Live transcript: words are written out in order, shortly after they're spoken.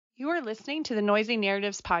You are listening to the Noisy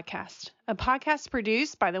Narratives podcast, a podcast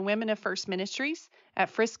produced by the Women of First Ministries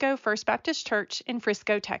at Frisco First Baptist Church in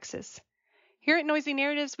Frisco, Texas. Here at Noisy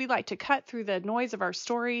Narratives, we like to cut through the noise of our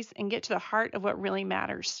stories and get to the heart of what really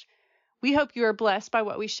matters. We hope you are blessed by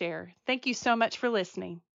what we share. Thank you so much for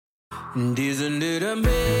listening. And isn't it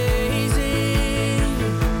amazing?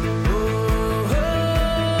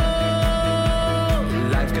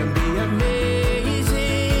 Life can be amazing.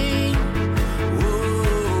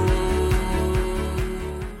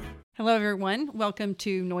 Hello, everyone. Welcome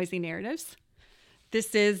to Noisy Narratives.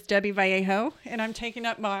 This is Debbie Vallejo, and I'm taking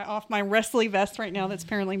up off my wrestly vest right now that's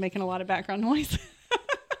apparently making a lot of background noise.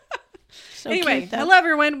 Anyway, hello,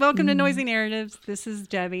 everyone. Welcome to Noisy Narratives. This is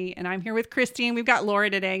Debbie, and I'm here with Christy, and we've got Laura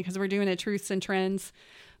today because we're doing a Truths and Trends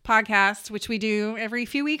podcast, which we do every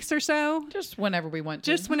few weeks or so. Just whenever we want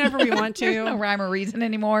to. Just whenever we want to. There's no rhyme or reason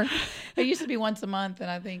anymore. It used to be once a month, and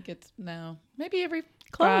I think it's now maybe every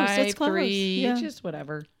five, three, just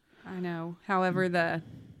whatever. I know. However the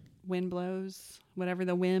wind blows, whatever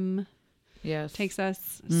the whim takes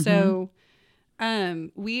us. Mm-hmm. So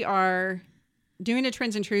we are doing a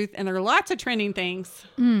Trends and Truth, and there are lots of trending things.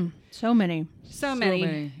 So many.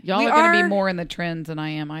 Y'all are going to be more in the trends than I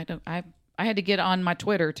am. I had to get on my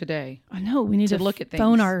Twitter today. I know. We need to look at things.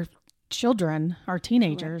 Phone our children, our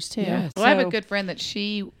teenagers, too. Yes. Well, I have a good friend that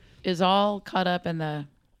she is all caught up in the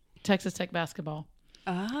Texas Tech basketball.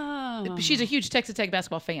 Oh. She's a huge Texas Tech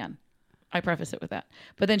basketball fan. I preface it with that.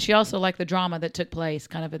 But then she also liked the drama that took place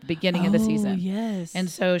kind of at the beginning of the season. Yes. And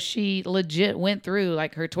so she legit went through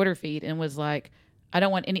like her Twitter feed and was like, I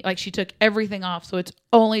don't want any, like she took everything off. So it's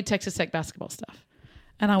only Texas Tech basketball stuff.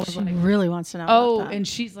 And I was she really wants to know about that. And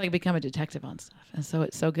she's like become a detective on stuff. And so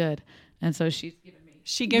it's so good. And so she's giving me.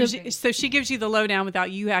 She gives you the lowdown without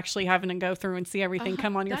you actually having to go through and see everything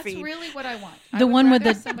come on your feed. That's really what I want. The one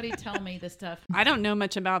with somebody tell me this stuff. I don't know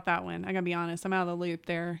much about that one. I gotta be honest. I'm out of the loop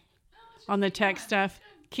there. On the tech stuff,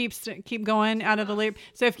 keep going out of the loop.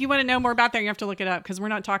 So if you want to know more about that, you have to look it up because we're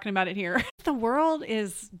not talking about it here. The world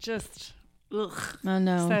is just, ugh. I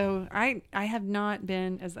know. So I have not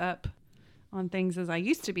been as up on things as I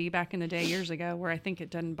used to be back in the day years ago, where I think it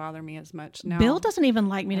doesn't bother me as much now. Bill doesn't even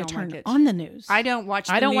like me to turn on the news. I don't watch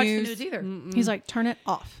the news. I don't watch the news either. Mm-mm. He's like, turn it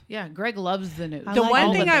off. Yeah, Greg loves the news. The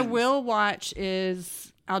one thing I will watch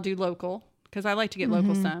is I'll do local. Because I like to get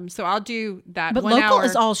local some. So I'll do that. But 1 local hour.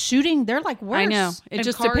 Is all shooting. They're like worse. I know. It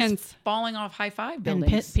just depends. Falling off high-five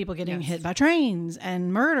buildings. And people getting hit by trains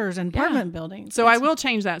and murders and apartment buildings. So I will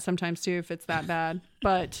change that sometimes too if it's that bad.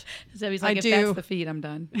 But Zebby's like, if that's the feed, I'm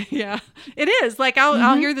done. Yeah, it is. Like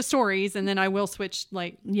I'll hear the stories and then I will switch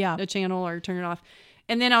like the channel or turn it off.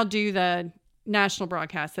 And then I'll do the national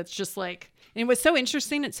broadcast. That's just like, and what's so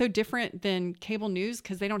interesting, it's so different than cable news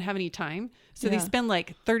because they don't have any time. So they spend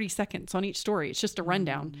like 30 seconds on each story. It's just a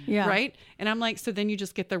rundown, right? And I'm like, so then you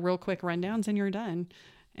just get the real quick rundowns and you're done.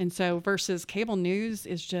 And so versus cable news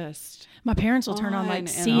is just... My parents will turn on like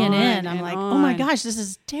CNN. I'm like, oh my gosh, this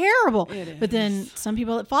is terrible. But then some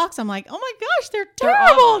people at Fox, I'm like, oh my gosh, they're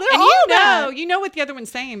terrible. They're all bad. You know what the other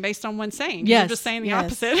one's saying based on one saying. Yes. You're just saying the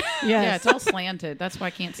opposite. Yeah, it's all slanted. That's why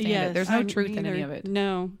I can't stand it. There's no truth in any of it.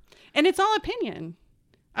 No. And it's all opinion.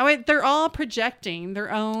 They're all projecting their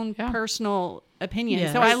own personal opinion.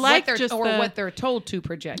 Yeah. So I like what they're told to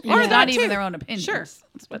project. Or it's not even their own opinion. Sure.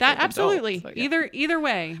 That absolutely. So, either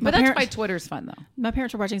way. But that's why Twitter's fun though. My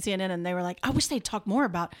parents were watching CNN and they were like, I wish they'd talk more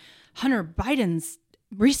about Hunter Biden's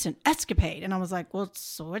recent escapade. And I was like, well,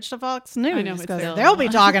 switch to Fox News. I know, because they'll be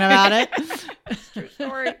talking about it. True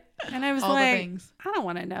story. And I was I don't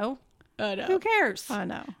want to know. Who cares? I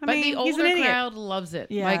know. But the older crowd loves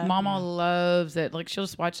it. Yeah. Like Mama loves it. Like she'll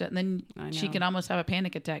just watch that and then she can almost have a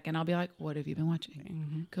panic attack. And I'll be like, what have you been watching?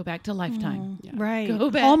 Mm-hmm. Go back to Lifetime. Right.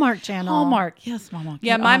 Go back. Hallmark Channel. Hallmark. Yes, Mama.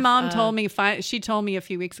 Yeah, my mom told me, she told me a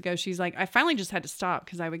few weeks ago, she's like, I finally just had to stop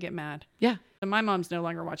because I would get mad. Yeah. And my mom's no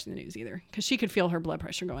longer watching the news either because she could feel her blood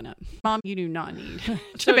pressure going up. Mom, you do not need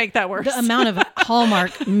to make that worse. The amount of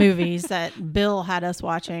Hallmark movies that Bill had us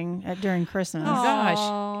watching during Christmas. Oh, gosh.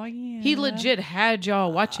 Yeah. He legit had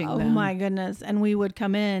y'all watching them. Oh, my goodness. And we would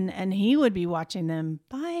come in and he would be watching them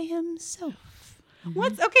by himself.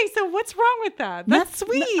 Mm-hmm. So what's wrong with that? That's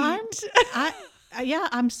sweet.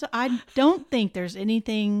 I don't think there's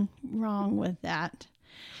anything wrong with that.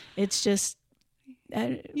 It's just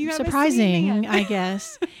surprising, I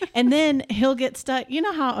guess. And then he'll get stuck. You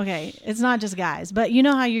know how, it's not just guys, but you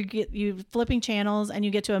know how you flipping channels and you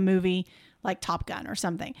get to a movie like Top Gun or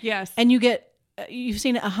something. Yes. And you've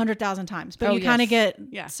seen it 100,000 times, but you kind of get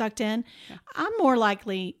sucked in. Yeah. I'm more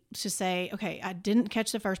likely to say, okay, I didn't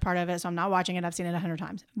catch the first part of it, so I'm not watching it. I've seen it 100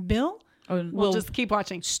 times. Bill we'll just keep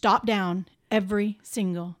watching. Stop down every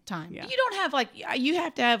single time. Yeah. You don't have like, you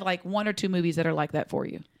have to have like 1 or 2 movies that are like that for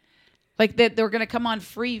you. Like that they're going to come on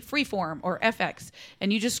Freeform or FX,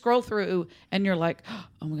 and you just scroll through, and you're like,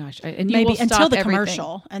 oh my gosh! And you Maybe will stop until the everything.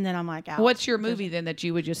 commercial, and then I'm like, out. What's your movie then that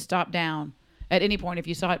you would just stop down at any point if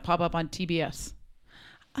you saw it pop up on TBS?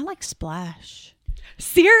 I like Splash.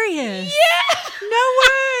 Serious? Yeah. No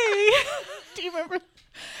way. Do you remember?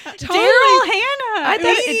 Daryl Hannah. I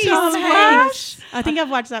thought Hey, it Tom Hanks. I think I've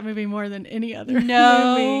watched that movie more than any other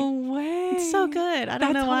No movie. way. It's so good. I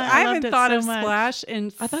don't That's know why. I loved haven't it thought so of much. Splash,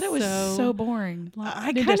 and I thought it was so boring.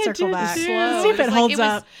 I need to kinda circle do back. too. See Slow. if it was holds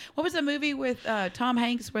up. What was the movie with Tom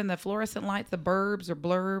Hanks when the fluorescent lights, the Burbs or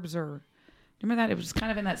Blurbs, or remember that? It was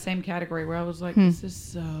kind of in that same category where I was like, this is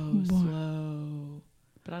so slow.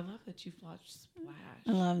 But I love that you've watched Splash.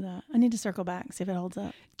 I love that. I need to circle back, see if it holds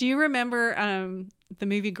up. Do you remember the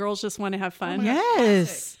movie Girls Just Want to Have Fun?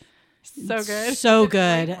 Yes. So good. So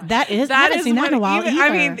good. That is, I haven't seen that in a while even, either. I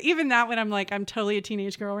mean, even that one, I'm like, I'm totally a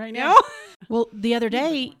teenage girl right now. Well, the other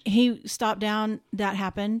day, he stopped down, that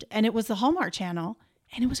happened, and it was the Hallmark Channel,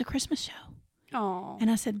 and it was a Christmas show. Oh, And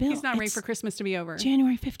I said, Bill, he's not ready it's for Christmas to be over.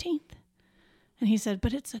 January 15th. And he said,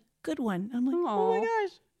 but it's a good one. I'm like, oh my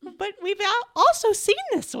gosh. But we've also seen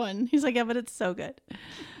this one. He's like, yeah, but it's so good.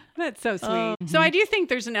 That's so sweet. So I do think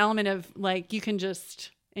there's an element of like, you can just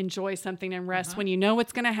enjoy something and rest when you know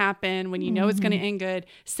what's going to happen, when you know it's going to end good.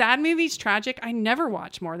 Sad movies, tragic, I never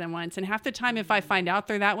watch more than once. And half the time, if I find out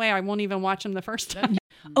they're that way, I won't even watch them the first time.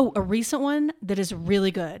 Oh, a recent one that is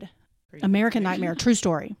really good. American Nightmare, true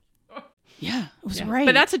story. Yeah, it was great.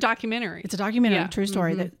 But that's a documentary. It's a documentary, Yeah. true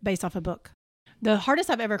story that based off a book. The hardest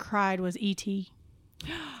I've ever cried was E.T.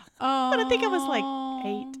 Oh, But I think I was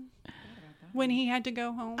like 8. when he had to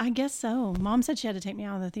go home I guess so. Mom said she had to take me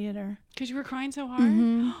out of the theater. because you were crying so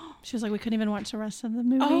hard. She was like, we couldn't even watch the rest of the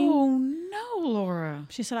movie. Oh no, Laura.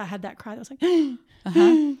 She said I had that cry that was like,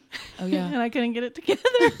 Oh yeah. and I couldn't get it together.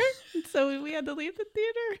 So we had to leave the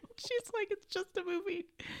theater. She's like, it's just a movie.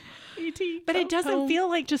 E.T. But it doesn't feel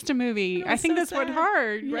like just a movie. I think so that's what sad.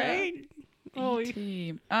 hard, Yeah. right? Oh,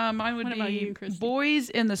 Mine would What be about you, Christy? Boy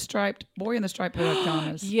in the Striped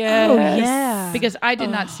Pajamas. yes. Oh, yeah. Because I did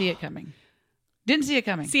not see it coming. Didn't see it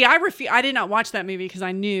coming. See, I did not watch that movie because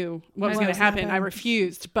I knew what was going to happen. I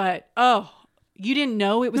refused. But you didn't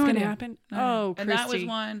know it was going to happen. Oh, and Christy. that was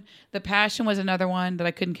one. The Passion was another one that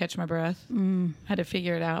I couldn't catch my breath. Had to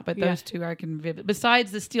figure it out. But those two I can vivid.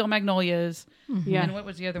 Besides the Steel Magnolias. Yeah. And what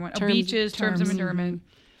was the other one? Beaches, Terms of Endearment.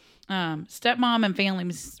 Stepmom and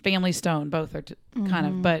Family Stone. Both are kind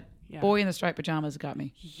of. But Boy in the Striped Pajamas got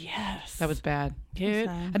me. Yes. That was bad. It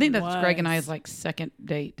I think that's Greg and was. I's like second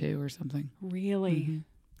date too or something. Really?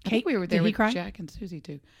 I think we were there did he with cry? Jack and Susie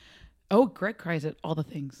too. Oh, Greg cries at all the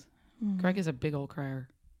things. Greg is a big old crier.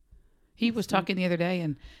 He was talking the other day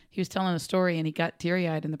and he was telling a story and he got teary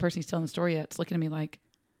eyed and the person he's telling the story at is looking at me like,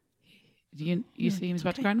 "You see him? He's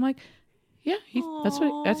about to cry." And I'm like, "Yeah, he's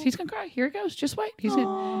gonna cry. Here it goes. Just wait." He's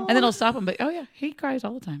gonna, and then I'll stop him. But oh yeah, he cries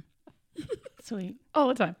all the time, Sweet. all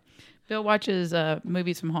the time. Bill watches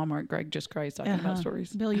movies from Hallmark. Greg just cries talking about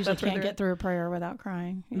stories. Bill usually That's where can't they're get through a prayer without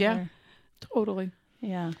crying. Yeah. either. Totally.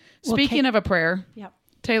 Yeah. Speaking of a prayer, Yep.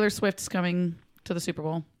 Taylor Swift's coming to the Super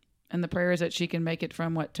Bowl. And the prayer is that she can make it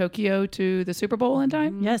from Tokyo to the Super Bowl in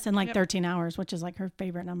time? Yes, in like 13 hours, which is like her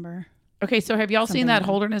favorite number. Okay, so have y'all seen Something that like that.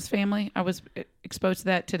 Holderness family? I was exposed to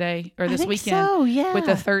that today or this think weekend so, yeah. with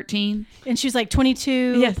the 13. And she's like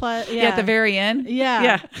 22 Yes. plus. Yeah, at the very end. Yeah.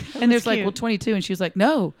 Yeah. That And was there's like, cute. well, 22. And she was like,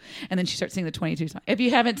 no. And then she starts singing the 22 song. If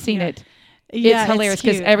you haven't seen it, Yeah, it's hilarious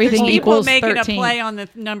because cute. everything People equals making 13. a play on the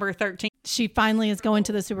number 13. She finally is going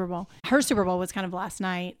to the Super Bowl. Her Super Bowl was kind of last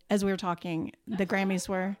night as we were talking. The Grammys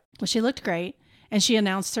were. Well, she looked great. And she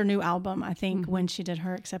announced her new album, I think, when she did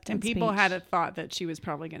her acceptance And people speech. had a thought that she was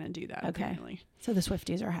probably going to do that. Okay. Apparently. So the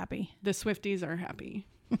Swifties are happy. The Swifties are happy.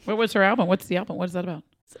 What was her album? What's the album? What is that about?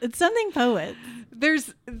 It's something poets.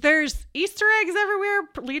 There's Easter eggs everywhere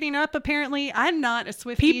leading up. Apparently, I'm not a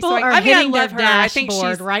Swiftie. People so are I hitting love their her. I think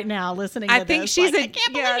dashboard she's right now listening I to think this. she's like, a. I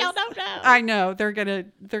can't believe yes. y'all don't know. I know they're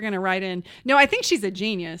gonna write in. No, I think she's a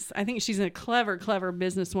genius. I think she's a clever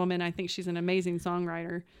businesswoman. I think she's an amazing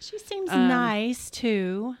songwriter. She seems nice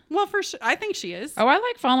too. Well, for sure, I think she is. Oh, I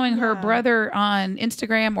like following her brother on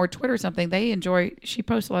Instagram or Twitter or something. She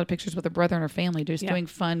posts a lot of pictures with her brother and her family just doing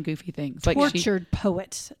fun, goofy things. Tortured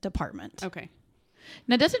Poets Department. Okay.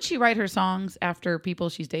 Now, doesn't she write her songs after people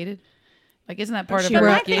she's dated? Like, isn't that part of She her?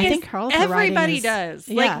 wrote- thing I is, think all of her writing everybody is- does.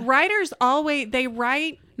 Yeah. Like writers they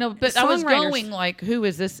write. No, but I was songwriters. going like, who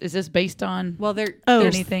is this? Is this based on? Well, they're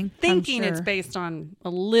anything? thinking I'm it's sure. based on a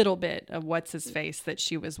little bit of what's his face that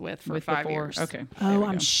she was with for 5 before. years. Okay. Oh,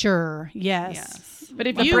 I'm sure. Yes. But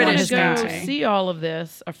if a you want British to go guy. see all of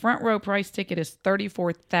this, a front row price ticket is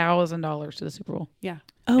 $34,000 to the Super Bowl. Yeah.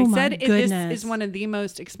 Oh, they my said goodness. this is one of the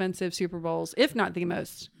most expensive Super Bowls, if not the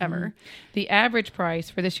most ever. The average price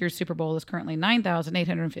for this year's Super Bowl is currently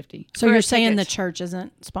 $9,850. So for you're a saying the ticket. church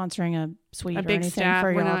isn't sponsoring a suite A or big anything staff.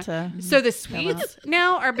 for We're y'all not. to... So the suites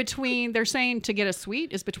now are between, they're saying to get a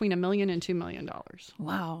suite is between $1 million and $2 million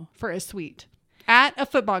Wow. for a suite at a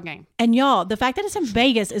football game. And y'all, the fact that it's in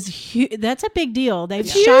Vegas is huge. That's a big deal. They've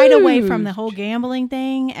shied away from the whole gambling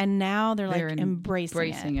thing, and now they're like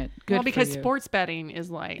embracing it. Good Well, because for you. sports betting is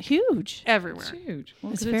like Huge. everywhere. It's huge.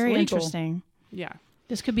 Well, It's 'cause very legal. interesting. Yeah.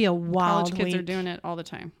 This could be a wild College kids week. are doing it all the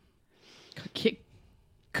time.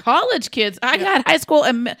 College kids. I got high school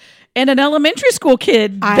and an elementary school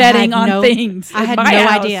kid I betting had on no- things. I at had my no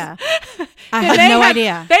house. idea. I had no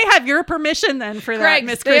idea. They have your permission then for that, Correct.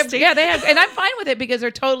 Miss They have- Christy. yeah, they have, and I'm fine with it because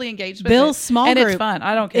they're totally engaged with Bill's it. small and group. it's fun.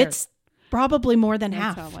 I don't care. It's probably more than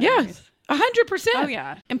That's half. hilarious. yeah, 100%. Oh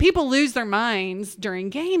yeah. And people lose their minds during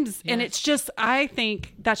games. And it's just, I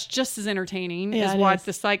think that's just as entertaining Yeah, as it what is.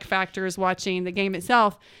 the psych factor is watching the game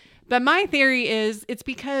itself. But my theory is it's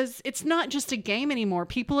because it's not just a game anymore.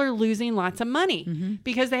 People are losing lots of money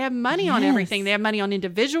because they have money on everything. They have money on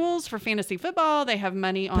individuals for fantasy football. They have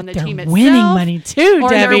money on the They're team itself. winning money too, Or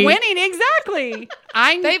Debbie. they're winning, exactly.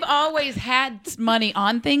 They've always had money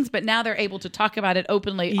on things, but now they're able to talk about it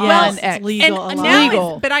openly Yes, on it's X. legal. And a now lot.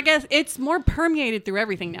 legal. but I guess it's more permeated through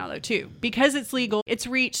everything now, though, too, because it's legal. It's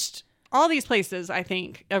reached all these places, I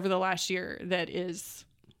think, over the last year that is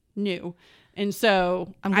new, and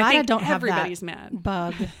so I'm glad I think don't have everybody's that mad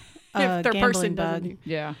bug. if their gambling person bug. doesn't.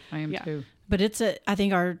 Yeah, I am Yeah. too. But I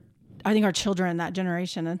think our children, that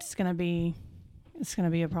generation, it's gonna be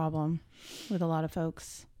a problem with a lot of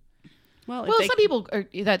folks. Well, Well, some people,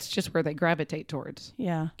 that's just where they gravitate towards.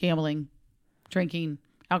 Yeah. Gambling, drinking.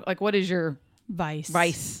 Like, what is your Vice.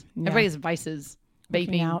 vice? Everybody has vices. Working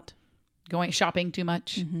Vaping, out. going shopping too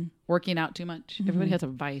much, working out too much. Everybody has a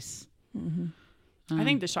vice. I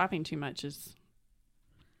think the shopping too much is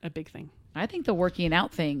a big thing. I think the working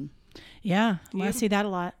out thing, Yeah. I see that a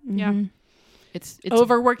lot. Yeah, it's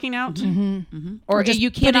over working out. or just you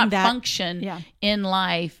putting cannot that- function Yeah. in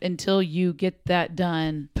life until you get that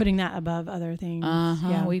done. Putting that above other things.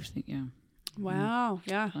 Yeah, Yeah. Wow.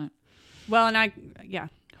 Yeah. Right. Well, and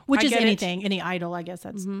Which I is get it. anything, any idol, I guess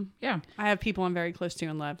that's. yeah. I have people I'm very close to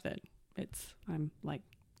and love that I'm like,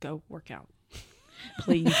 go work out.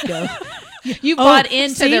 Please go. You bought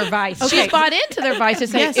into see? their vice. Okay. She's bought into their vice to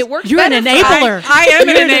say Yes. it works. You're an better for enabler. I am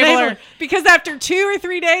an You're an enabler enabler. because after 2 or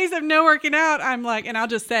 3 days of no working out, I'm like, and I'll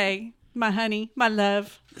just say, my honey, my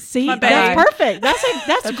love. See, My that's babe. perfect.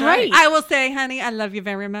 That's great. I will say, honey, I love you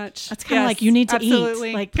very much. That's kind of Yes, like you need to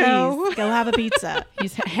absolutely. eat. Like, please go have a pizza.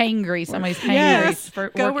 He's hangry. Somebody's hangry. Yes.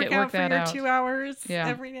 Go work out for that your out. 2 hours Yeah.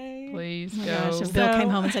 every day. Please Oh my go. gosh, if Bill So- came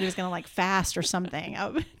home and said he was going to like fast or something,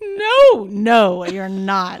 no, you're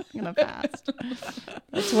not going to fast.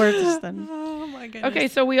 It's worse than. Oh my goodness. Okay,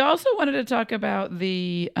 so we also wanted to talk about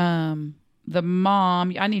the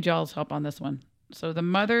mom. I need y'all's help on this one. So the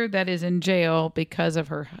mother that is in jail because of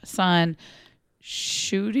her son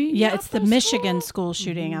shooting. Yeah, up it's the a Michigan school? school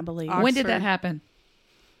shooting, I believe. When did that Oxford. happen?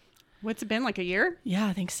 What's it been, like a year? Yeah,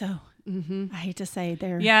 I think so. I hate to say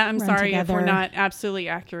they're. Yeah, I'm run sorry if we're together. not absolutely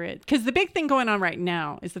accurate. Because the big thing going on right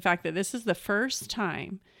now is the fact that this is the first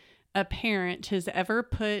time a parent has ever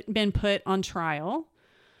been put on trial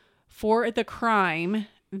for the crime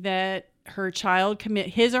that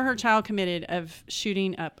his or her child committed of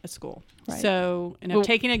shooting up a school. Right. So, and of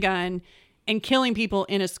taking a gun and killing people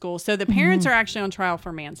in a school. So the parents are actually on trial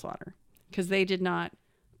for manslaughter because they did not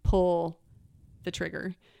pull the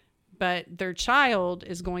trigger. But their child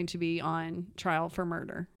is going to be on trial for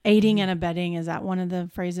murder. Aiding and abetting, is that one of the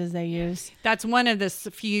phrases they use? That's one of the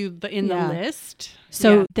few in the Yeah. list.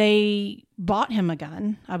 So Yeah. they bought him a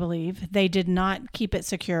gun, I believe. They did not keep it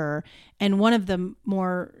secure. And one of the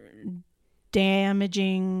more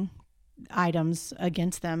damaging items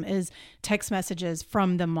against them is text messages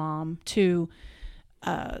from the mom to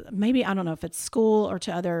maybe, I don't know if it's school or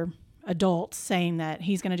to other adults saying that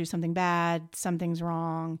he's going to do something bad, something's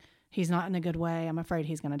wrong, he's not in a good way, I'm afraid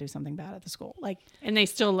he's going to do something bad at the school. Like, And they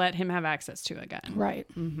still let him have access to a gun. right.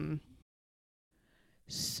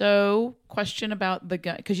 So, question about the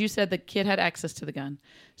gun, because you said the kid had access to the gun.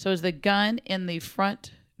 So, is the gun in the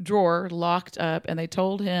front drawer locked up, and they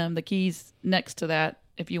told him the keys next to that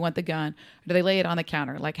if you want the gun? Or do they lay it on the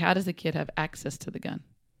counter? Like, how does the kid have access to the gun?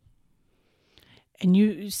 And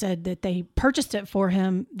you said that they purchased it for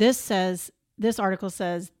him. This article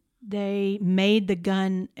says they made the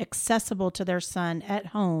gun accessible to their son at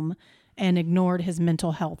home and ignored his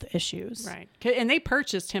mental health issues. Right. And they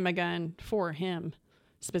purchased him a gun for him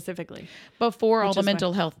specifically. Before all the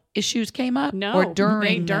mental health issues came up? No. Or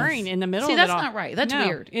during? During, in the middle See, of that's it all. not right. That's No,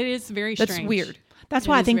 weird. It is very strange. That's weird. That's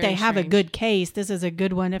why I think they very have a strange. good case. This is a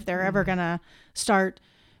good one if they're ever going to start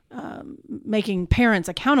making parents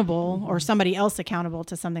accountable or somebody else accountable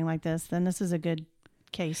to something like this, then this is a good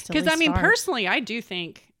case to Because, I mean, start. personally, I do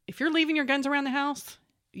think if you're leaving your guns around the house,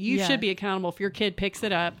 you Yeah. should be accountable if your kid picks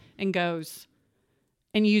it up and goes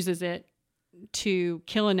and uses it to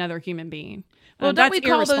kill another human being. Well, don't that's we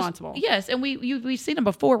call irresponsible. those? Yes, and we've seen them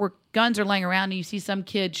before where guns are laying around and you see some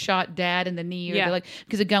kid shot dad in the knee or Yeah. like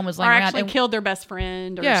because a gun was Or laying around. actually And, killed their best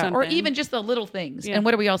friend or yeah, something. or even just the little things. Yeah. And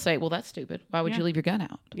what do we all say? Well, that's stupid. Why would Yeah. you leave your gun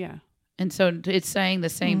out? Yeah. And so it's saying the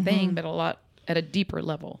same thing, but a lot at a deeper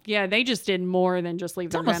level. Yeah, they just did more than just leave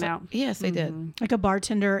their gun out. Yes, they did. Like a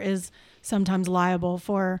bartender is sometimes liable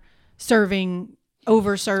for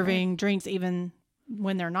over serving drinks even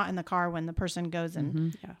when they're not in the car, when the person goes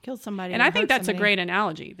and kills somebody. And I think hurts that's a somebody. great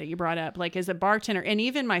analogy that you brought up. Like as a bartender, and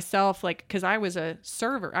even myself, like because I was a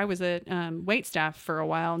server, I was a wait staff for a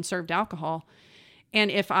while and served alcohol. And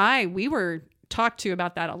we were talked to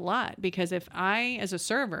about that a lot because if I, as a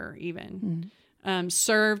server, even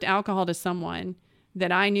served alcohol to someone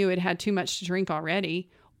that I knew had too much to drink already,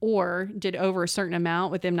 or did over a certain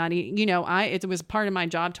amount with them not eating, it was part of my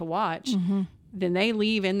job to watch. Then they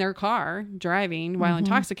leave in their car driving while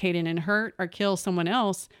intoxicated and hurt or kill someone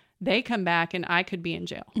else. They come back and I could be in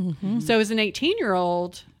jail. So as an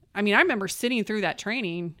 18-year-old, I mean, I remember sitting through that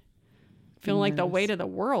training feeling like the weight of the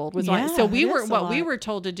world was on. So we were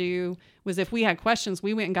told to do was if we had questions,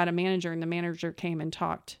 we went and got a manager and the manager came and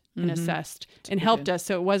talked and assessed and helped us.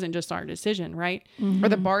 So it wasn't just our decision, right? Or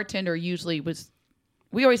the bartender usually was.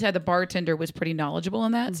 We always had the bartender was pretty knowledgeable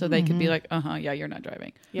in that, so they could be like, yeah, you're not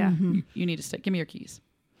driving. Yeah. You need to stay. Give me your keys.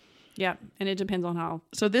 Yeah. And it depends on how.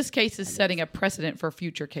 So this case is setting a precedent for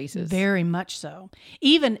future cases. Very much so.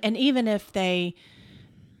 Even if they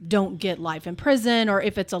don't get life in prison or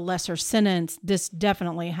if it's a lesser sentence, this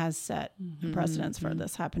definitely has set precedents for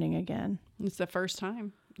this happening again. It's the first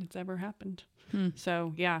time it's ever happened.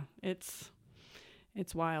 So yeah, it's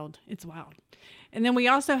wild. It's wild. And then we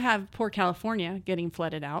also have poor California getting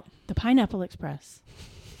flooded out. The Pineapple Express.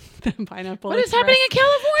 The Pineapple What is Express. happening in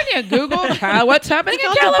California? Google what's happening in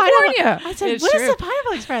Called the California. Pineapple- I said, It's what is true. the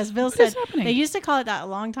Pineapple Express? Bill said is happening? they used to call it that a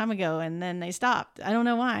long time ago, and then they stopped. I don't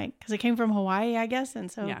know why, because it came from Hawaii, I guess,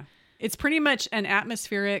 and so Yeah. It's pretty much an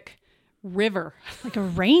atmospheric river. like a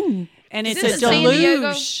rain. And Is it's this a in San Diego?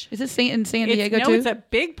 deluge. Is this in San Diego No, too? it's a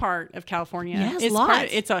big part of California. Yes, it's lots.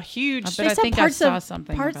 It's a huge. But They I said think I parts saw of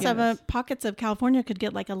something parts about of pockets of California could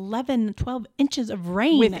get like 11, 12 inches of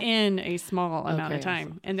rain within a small amount of Okay.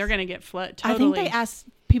 time, and they're going to get flood. I Totally. think they asked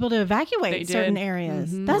people to evacuate They certain did. areas.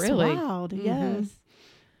 That's Really? wild. Yes.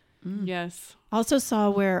 Yes, Also saw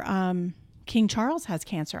where King Charles has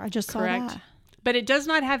cancer. I just correct. saw that. But it does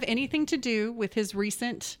not have anything to do with his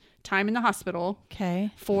recent time in the hospital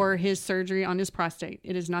Okay. for his surgery on his prostate.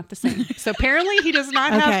 It is not the same. So apparently, he does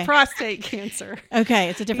not Okay. have prostate cancer. Okay,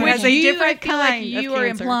 it's a different He has thing. a different I feel like kind of you are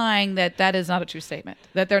cancer. implying that is not a true statement.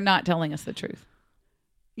 That they're not telling us the truth.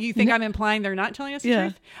 You think I'm implying they're not telling us the Yeah.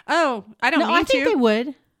 truth? Oh, I don't No, mean I think to. they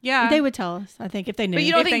would. Yeah. They would tell us, I think, if they knew. But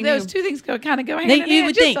you don't If think they those knew. two things go hand you in hand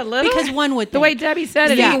would just think, a little? because one would The think. way Debbie said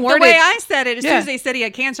it, Yeah. even The worded. way I said it, as soon Yeah. as they said he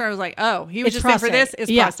had cancer, I was like, oh, he was It's just saying for this prostate. is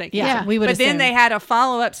Yeah. prostate Yeah. cancer. We would But then assume. they had a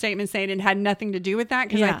follow-up statement saying it had nothing to do with that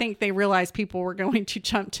because I Yeah. think they realized people were going to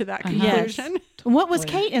jump to that Yes. conclusion. What was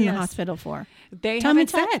Kate in the Yes. hospital for? They Tummy haven't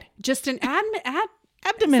tuck? said. Just an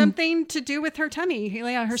Abdomen. something to do with her tummy,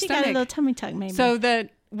 her She got a little stomach. tummy tuck, maybe. So the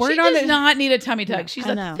word She on does the not need a tummy tuck. She's I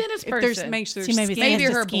the know. thinnest if there's person. make sure She maybe skin- Maybe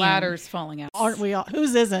It's her the skin. bladder's falling out. aren't we all?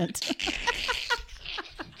 Whose isn't?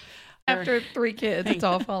 After 3 kids, it's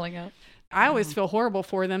all falling out. I always feel horrible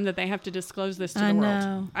for them that they have to disclose this to I the world.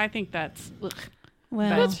 know. I think that's ugh. Well,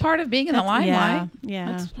 That's part of being in the limelight.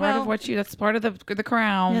 Yeah. That's part Well- of what that's part of the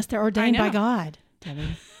crown. Yes, they're ordained by know. God.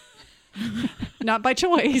 Debbie. not by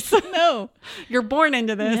choice. No. You're born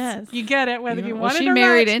into this. Yes. You get it whether you Well, want it she or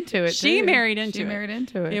married not. into it. She too. married into She it. married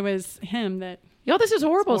into it. It was him that. Yo, this is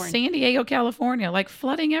horrible. Born. San Diego, California, like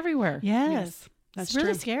flooding everywhere. Yes. That's it's really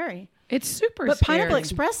true. scary. It's super But scary. Pineapple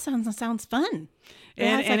Express sounds fun. It And-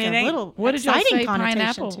 has like and it a ain't- little What did y'all exciting say? connotation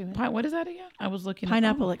Pineapple. to it. What is that again? I was looking at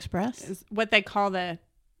Pineapple Express. Is what they call the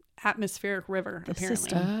atmospheric river, The apparently.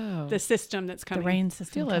 system. Oh. The system that's The coming. rain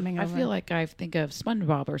system coming I over. feel like I think of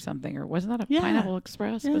SpongeBob or something, or wasn't that a Yeah. Pineapple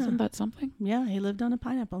Express? Yeah. Wasn't that something? Yeah, he lived on a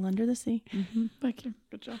pineapple under the sea. Thank you.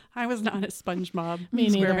 Good job. I was not a SpongeBob Me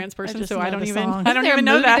neither. SquarePants I person, just so know I don't the even. song. I don't Isn't there even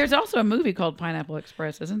a know movie? that. There's also a movie called Pineapple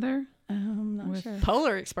Express, isn't there? I'm not With- sure.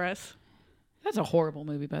 Polar Express. That's a horrible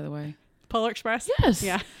movie, by the way. Polar Express? Yes.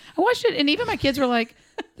 Yeah. I watched it, and even my kids were like,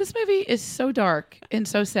 this movie is so dark and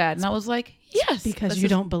so sad. And I was like, yes. Because you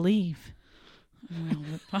don't believe.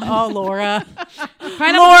 Oh, Laura.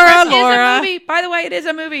 Pineapple Express is a movie. By the way, it is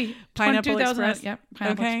a movie. Pineapple 2000. Express? Yep,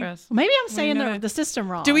 Pineapple Okay. Express. Well, maybe I'm saying know the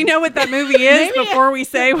system wrong. Do we know what that movie is before we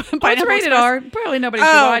say It's Pineapple rated Express? R. Probably nobody should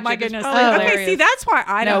Oh, watch my it. It's goodness. probably Okay, hilarious. see, that's why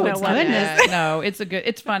I No, don't know it's what not. it is. No, it's a good.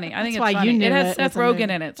 It's funny. I think That's it's why funny. you knew it has it Seth was a Rogen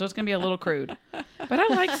movie. in it, so it's gonna be a little crude. But I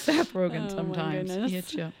like Seth Rogen Oh, my sometimes. goodness. He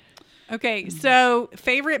hits you. Okay, so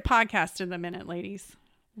favorite podcast in the minute, ladies,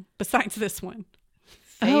 besides this one.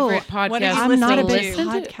 Favorite podcast. what are you I'm not a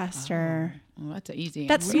listening big to? podcaster. Well, that's an easy.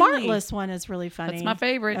 That answer. Really? Smartless one is really funny. That's my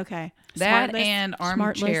favorite. Okay. That Smartless? and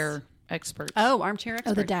Armchair Experts. Oh, Armchair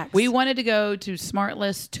Expert. Oh, the DAX. We wanted to go to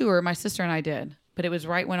Smartless tour. My sister and I did, but it was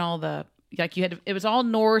right when all the it was all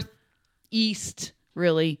northeast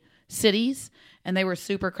really cities, and they were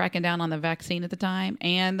super cracking down on the vaccine at the time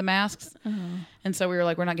and the masks. And so we were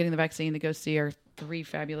like, we're not getting the vaccine to go see our 3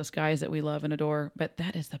 fabulous guys that we love and adore. But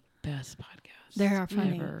that is the best podcast. They are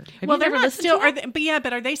funny. ever. Have Well, you they're never not listened still. to Are them? they,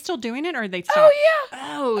 but are they still doing it, or are they stopped? Oh yeah.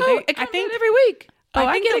 Oh, It I comes think out every week.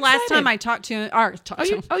 I think get the last excited. time I talked to him,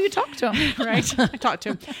 you talked to him. right? I talked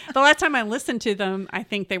to him. The last time I listened to them, I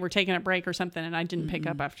think they were taking a break or something, and I didn't pick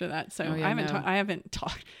up after that. So yeah, I haven't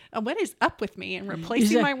talked. What is up with me and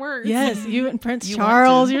replacing my words? Yes, you and Prince You want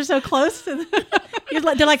Charles. to. You're so close to them. They're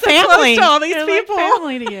like close family to all these They're people. Like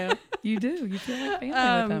family to you. You do. You feel like family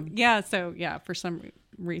with them. Yeah. So yeah, for some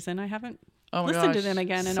reason I haven't Oh my listened to gosh. them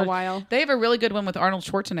again in So- a while. They have a really good one with Arnold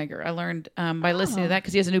Schwarzenegger. I learned by listening to that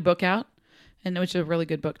because he has a new book out, and which is a really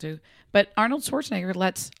good book too. But Arnold Schwarzenegger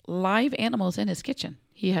lets live animals in his kitchen.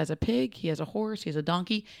 He has a pig, he has a horse, he has a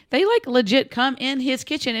donkey. They like legit come in his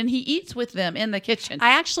kitchen, and he eats with them in the kitchen. I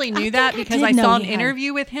actually knew think that I because did I know saw an he had-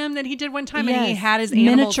 interview with him that he did one time, and he Yes. had his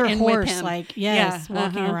animals miniature in horse, with him. like Yeah,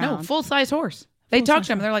 walking around. No, full size horse. They talk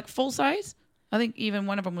to him. They're like, full size? I think even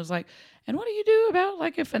one of them was like, and what do you do about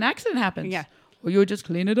like if an accident happens? Yeah. Well, you would just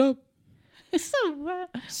clean it up.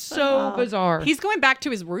 So bizarre. He's going back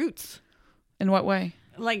to his roots. In what way?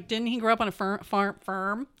 Like, didn't he grow up on a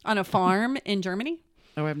farm in Germany?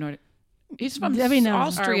 Oh, I have no idea. He's from Debbie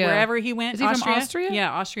knows. Austria. Or wherever he went. Is he from Austria?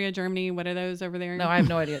 Yeah, Austria, Germany. What are those over there? No, I have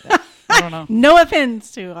no idea. I don't know. No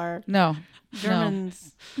offense to our No.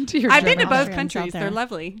 Germans. No. To your I've been to German both Austrians countries. out They're there.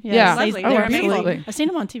 lovely. Yeah. They're They- lovely. Oh, They're absolutely. amazing. I've seen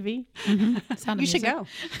them on TV. Sound of You should music. go.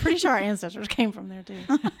 Pretty sure our ancestors came from there too.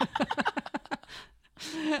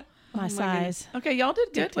 My size. Okay, y'all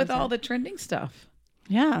did good with think so. all the trending stuff.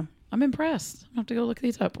 Yeah. I'm impressed. I have to go look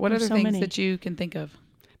these up. What There's other so things many. that you can think of?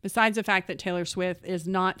 Besides the fact that Taylor Swift is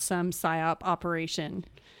not some psyop operation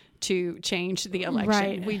to change the election.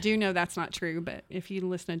 Right. We do know that's not true, but if you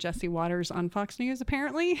listen to Jesse Waters on Fox News,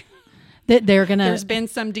 apparently That they're gonna there's been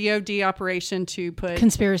some DOD operation to put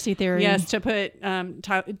conspiracy theory. Yes, to put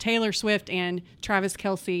Taylor Swift and Travis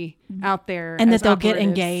Kelce out there, and as that they'll get operatives.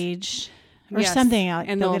 engaged or Yes, something out,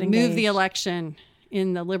 and they'll get move the engaged. election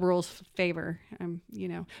in the liberals' favor.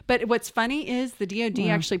 But what's funny is the DOD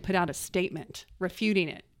actually put out a statement refuting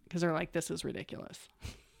it because they're like, "This is ridiculous."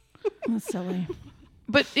 That's silly.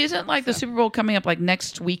 But isn't like the Super Bowl coming up like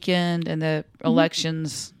next weekend and the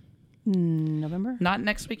elections November. not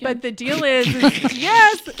next weekend? But the deal is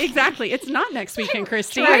yes, exactly. It's not next weekend,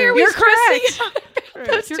 Christy. Why are we You're stressing correct.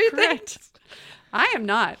 those You're two correct. things? I am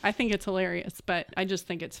not. I think it's hilarious, but I just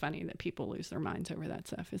think it's funny that people lose their minds over that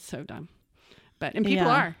stuff. It's so dumb. And people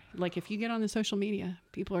Yeah. are. Like, if you get on the social media,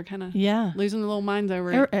 people are kind of Yeah. losing their little minds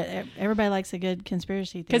over it. Everybody likes a good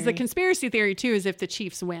conspiracy theory. Because the conspiracy theory, too, is if the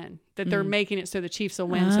Chiefs win, that they're making it so the Chiefs will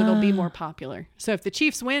win, so they'll be more popular. So if the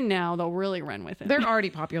Chiefs win now, they'll really run with it. They're already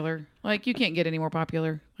popular. Like you can't get any more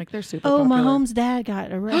popular. Like they're super oh, popular. Mahomes' dad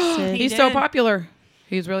got arrested. He's He so did. popular.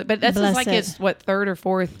 He's really, but that's just Bless like it. his third or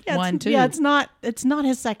fourth Yeah, one it's, too. yeah, it's not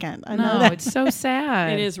his second. I know no, that. it's so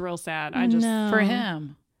sad. It is real sad. I just No. for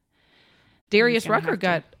him. Darius gonna Rucker have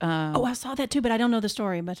got. Oh, I saw that too, but I don't know the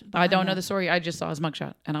story. But I don't know the story. I just saw his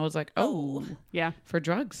mugshot, and I was like, oh, yeah. for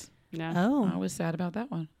drugs. Yeah. Oh, I was sad about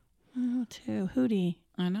that one. oh, too. Hootie.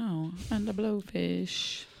 I know, and the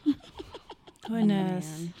blowfish. Goodness.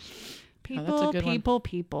 Man. Oh, that's a People, good one.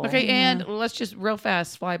 people. Okay, and let's just real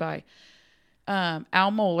fast fly by.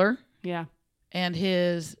 Al Mohler Yeah. and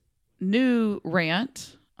his new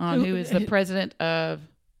rant on who is the president of.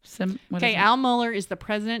 Okay, Al Mohler is the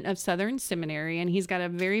president of Southern Seminary, and he's got a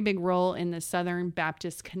very big role in the Southern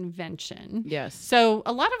Baptist Convention. Yes. So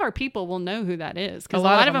a lot of our people will know who that is because A a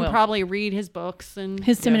lot lot of of them them will. probably read his books and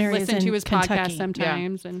His seminary is listen in to his Kentucky. podcast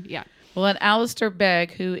sometimes. And yeah, Well, and Alistair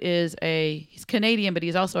Begg, who is he's Canadian, but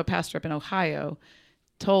he's also a pastor up in Ohio,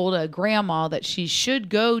 told a grandma that she should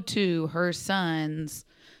go to her son's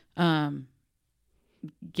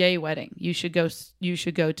gay wedding. You should go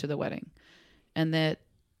to the wedding. And that,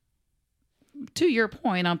 to your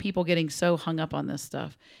point on people getting so hung up on this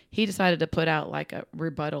stuff, he decided to put out like a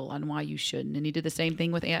rebuttal on why you shouldn't. And he did the same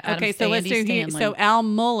thing with Adam Okay, so let's do Stanley. So Al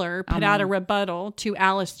Mueller put out a rebuttal to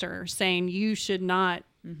Alistair saying you should not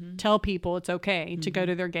tell people it's okay to go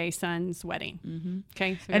to their gay son's wedding.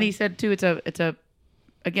 Okay. So And he said too, it's a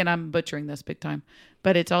again, I'm butchering this big time,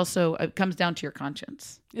 but it's also, it comes down to your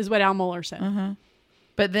conscience. is what Al Mueller said.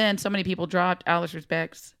 But then so many people dropped Alistair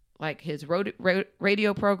Beck's, like his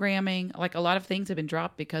radio programming, like a lot of things have been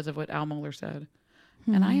dropped because of what Al Mueller said.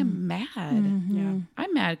 And I am mad. Yeah.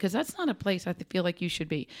 I'm mad because that's not a place I feel like you should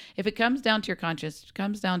be. If it comes down to your conscience, it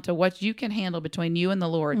comes down to what you can handle between you and the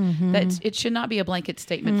Lord. It should not be a blanket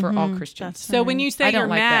statement for all Christians. So when you say you're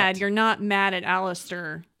like mad, that. you're not mad at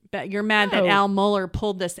Alistair, but you're mad that Al Mueller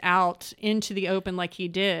pulled this out into the open like he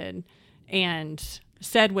did and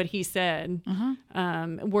said what he said.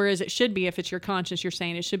 Whereas it should be, if it's your conscience, you're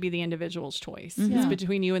saying it should be the individual's choice. It's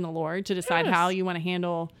between you and the Lord to decide how you want to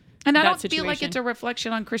handle And I that don't situation. feel like it's a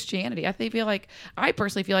reflection on Christianity. I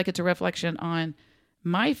personally feel like it's a reflection on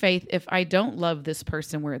my faith if I don't love this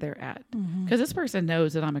person where they're at. Because this person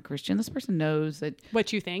knows that I'm a Christian. This person knows that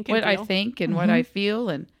what you think and what I feel. think and what I feel.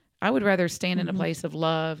 And I would rather stand in a place of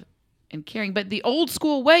love and caring. But the old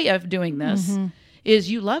school way of doing this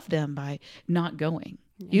is you love them by not going.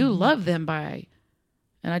 You love them by,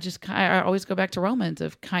 and I always go back to Romans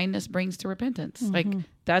of kindness brings to repentance. Like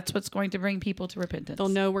that's what's going to bring people to repentance. They'll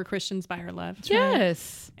know we're Christians by our love.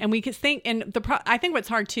 Yes. And we could think, and I think what's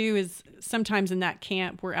hard too is sometimes in that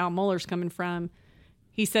camp where Al Mueller's coming from,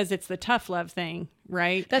 he says it's the tough love thing,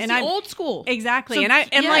 right? That's and the old school. Exactly. So,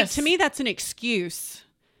 and like to me, that's an excuse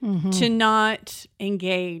to not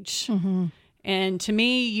engage. And to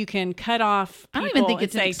me, you can cut off people I don't even think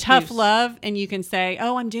it's and an say tough excuse. love, and you can say,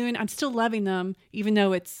 "Oh, I'm still loving them, even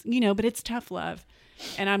though it's but it's tough love."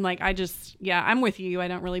 And I'm like, I'm with you. I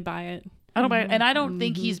don't really buy it. I don't buy it. And I don't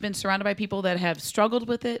think he's been surrounded by people that have struggled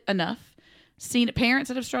with it enough. Seen parents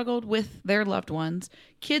that have struggled with their loved ones,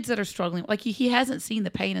 kids that are struggling. Like he hasn't seen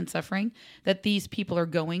the pain and suffering that these people are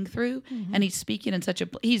going through, and he's speaking in such a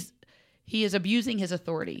he is abusing his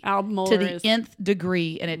authority Al Mueller to the nth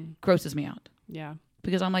degree, and it grosses me out. Yeah.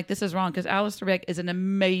 Because I'm like, this is wrong. Because Alistair Beck is an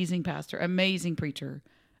amazing pastor, amazing preacher.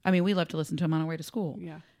 I mean, we love to listen to him on our way to school.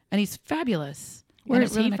 Yeah. And he's fabulous. Where And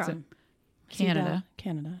is it really he makes from? him- Canada.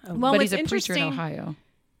 Canada. Oh. Well, But what's he's a preacher in interesting Ohio.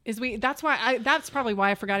 is that's probably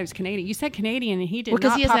why I forgot he was Canadian. You said Canadian, and he did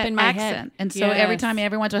Because not he has pop that in my accent. head. And so every Yes. time,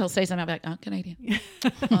 every once in a while, he'll say something, I'll be like, oh, Canadian.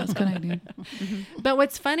 Oh, it's Canadian. But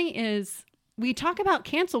what's funny is we talk about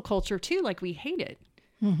cancel culture too, like we hate it.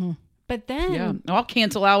 But then Yeah. I'll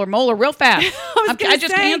cancel Al Mueller real fast. was gonna I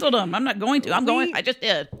just say- canceled him. I'm not going to. I just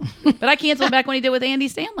did. But I canceled him back when he did with Andy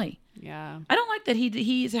Stanley. yeah. I don't like that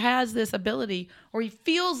he has this ability, or he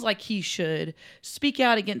feels like he should speak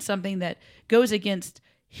out against something that goes against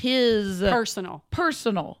his Personal.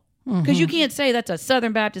 Because you can't say that's a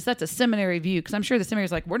Southern Baptist, that's a seminary view. Because I'm sure the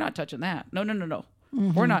seminary's like, we're not touching that. No.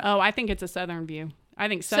 We're not. Oh, I think it's a Southern view. I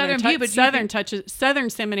think Southern view, but Southern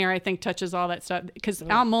seminary. I think touches all that stuff because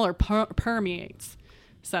Al Mueller permeates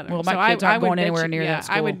Southern. Well, my so kids I aren't would going bet anywhere you, near yeah, that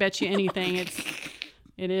school. I would bet you anything.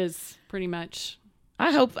 It is pretty much.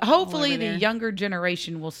 Hopefully over the there. younger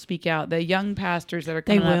generation will speak out. The young pastors that are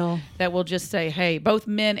coming will. up that will just say, hey, both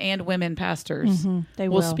men and women pastors They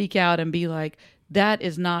will will. speak out and be like, that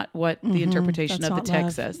is not what the interpretation That's of the not text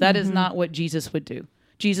love. says. That is not what Jesus would do.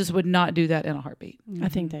 Jesus would not do that in a heartbeat. I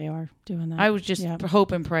think they are doing that. I would just Yeah.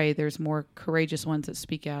 hope and pray there's more courageous ones that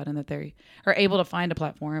speak out and that they are able to find a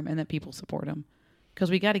platform and that people support them. Because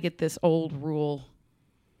we got to get this old rule.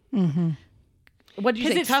 What did you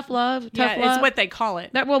 'Cause say? it's- Tough love? Yeah, Tough love? it's what they call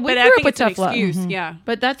it. We but grew I up think with it's an tough love. excuse. Yeah.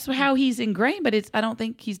 But that's how he's ingrained. But I don't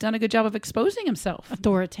think he's done a good job of exposing himself.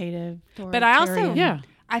 authoritative. But I also, authoritarian.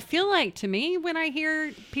 I feel like to me when I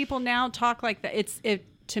hear people now talk like that,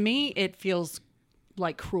 to me it feels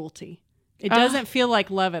like cruelty. It doesn't feel like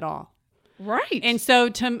love at all. Right. And so,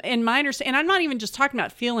 in my understanding, and I'm not even just talking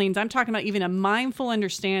about feelings. I'm talking about even a mindful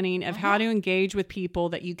understanding of how to engage with people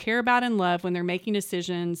that you care about and love when they're making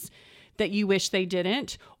decisions that you wish they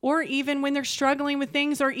didn't, or even when they're struggling with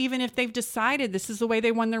things, or even if they've decided this is the way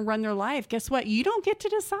they want to run their life. Guess what? You don't get to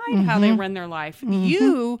decide how they run their life.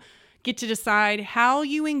 You get to decide how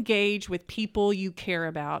you engage with people you care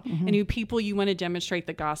about and who people you want to demonstrate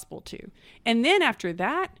the gospel to. And then after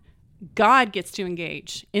that, God gets to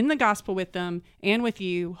engage in the gospel with them and with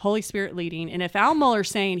you, Holy Spirit leading. And if Al Mueller's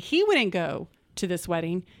saying he wouldn't go to this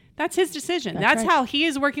wedding, That's his decision. That's That's right. how he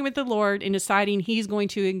is working with the Lord in deciding he's going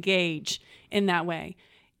to engage in that way.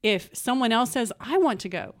 If someone else says, I want to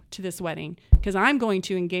go to this wedding because I'm going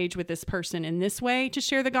to engage with this person in this way to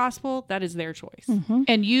share the gospel, that is their choice.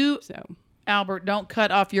 And you, So Albert, don't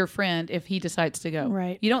cut off your friend if he decides to go.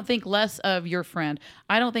 Right. You don't think less of your friend.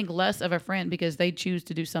 I don't think less of a friend because they choose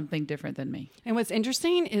to do something different than me. And what's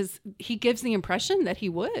interesting is he gives the impression that he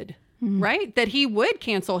would, right? That he would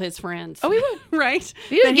cancel his friends. Oh, he would. Right?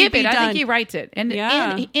 He doesn't That he'd give be it. I done. think he writes it. And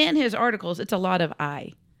Yeah. in his articles, it's a lot of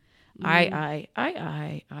I,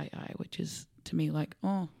 which is to me like,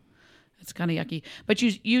 oh, it's kind of yucky. But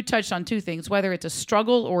you touched on two things, whether it's a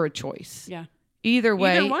struggle or a choice. Yeah. Either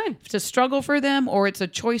way, Either one. if it's a struggle for them or it's a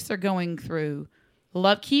choice they're going through,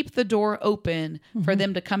 keep the door open for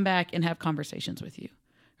them to come back and have conversations with you.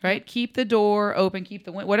 Right? Keep the door open, keep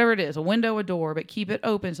the whatever it is, a window, a door, but keep it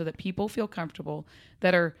open so that people feel comfortable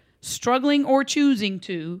that are struggling or choosing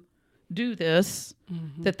to do this,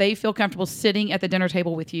 that they feel comfortable sitting at the dinner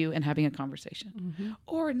table with you and having a conversation.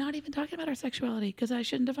 Or not even talking about our sexuality because I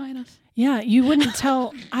shouldn't define us. Yeah, you wouldn't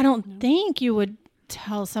tell. I don't think you would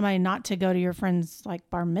tell somebody not to go to your friend's like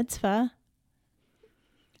bar mitzvah.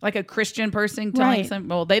 Like a Christian person telling Right. some,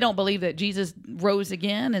 well, they don't believe that Jesus rose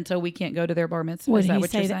again, and so we can't go to their bar mitzvah. Would Is that he what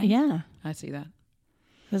say you're that? saying? Yeah, I see that.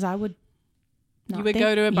 because I would. You would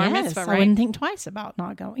go to a bar mitzvah, I right? wouldn't think twice about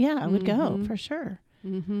not going. Yeah, I would go for sure.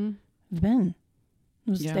 Mm-hmm. I've been.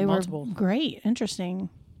 Yeah, They multiple. were great, interesting.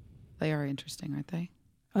 They are interesting, aren't they?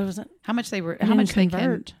 I wasn't. How much they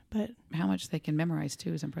Convert, but how much they can memorize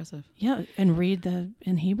too is impressive. yeah, and read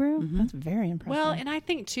in Hebrew. That's very impressive. Well, and I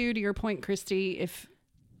think too, to your point, Christy, if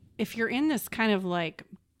you're in this kind of like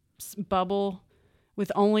bubble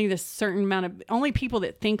with only this certain amount of only people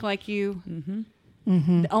that think like you,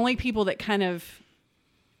 the only people that kind of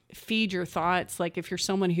feed your thoughts, like if you're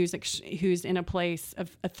someone who's in a place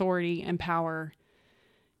of authority and power,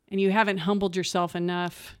 and you haven't humbled yourself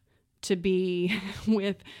enough to be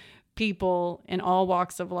with people in all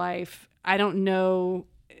walks of life, I don't know,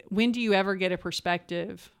 when do you ever get a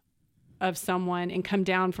perspective of someone and come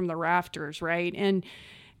down from the rafters, right?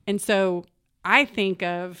 And so I think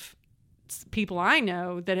of people I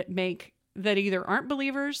know that either aren't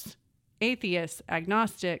believers, atheists,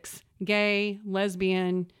 agnostics, gay,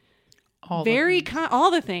 lesbian, all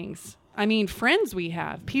the things. I mean, friends we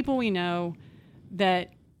have, people we know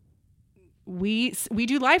that we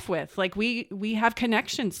do life with, like we have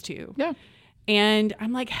connections to. Yeah. And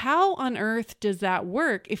I'm like, how on earth does that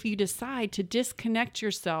work if you decide to disconnect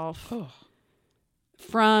yourself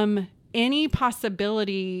from any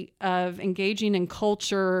possibility of engaging in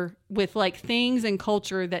culture with like things in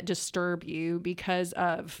culture that disturb you because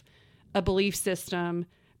of a belief system?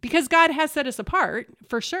 Because God has set us apart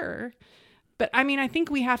for sure. But I mean, I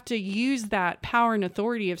think we have to use that power and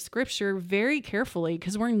authority of Scripture very carefully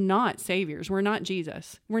because we're not saviors. We're not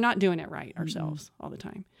Jesus. We're not doing it right ourselves all the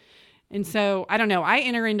time. And so, I don't know. I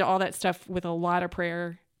enter into all that stuff with a lot of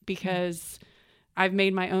prayer because I've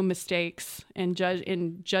made my own mistakes and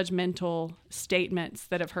judgmental statements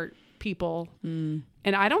that have hurt people. And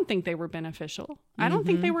I don't think they were beneficial. I don't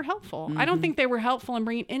think they were helpful. I don't think they were helpful in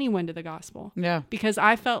bringing anyone to the gospel. Yeah. Because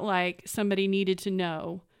I felt like somebody needed to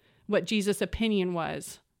know what Jesus' opinion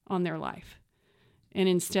was on their life. And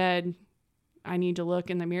instead, I need to look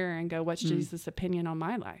in the mirror and go, what's Jesus' opinion on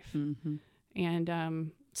my life?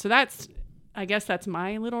 And so I guess that's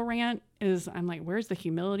my little rant is I'm like, where's the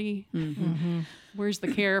humility? Where's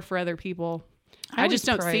the care for other people? I just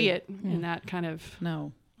don't see it in that kind of.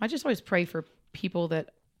 No, I just always pray for people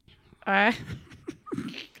that pray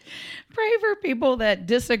for people that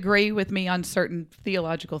disagree with me on certain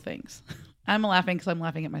theological things. I'm laughing because I'm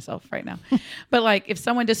laughing at myself right now. But like if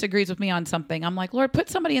someone disagrees with me on something, I'm like, Lord, put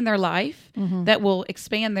somebody in their life that will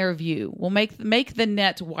expand their view, will make the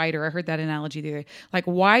net wider. I heard that analogy the other day. Like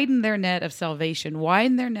widen their net of salvation,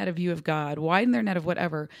 widen their net of view of God, widen their net of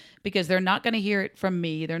whatever, because they're not going to hear it from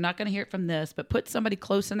me. They're not going to hear it from this, but put somebody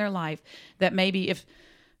close in their life that maybe if,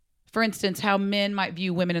 for instance, how men might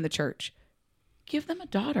view women in the church, give them a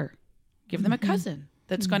daughter, give them a cousin.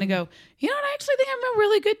 That's going to go, you know what? I actually think I'm a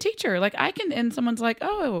really good teacher. Like I can, and someone's like,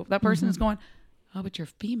 oh, that person is going, oh, but you're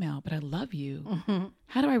female, but I love you.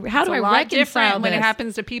 How do I reconcile when this? it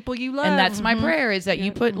happens to people you love? And that's my prayer is that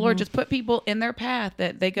you put, Lord, just put people in their path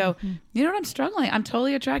that they go, you know what? I'm struggling. I'm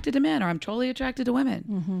totally attracted to men or I'm totally attracted to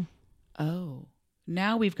women. Oh,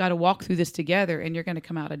 now we've got to walk through this together and you're going to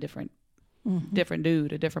come out a different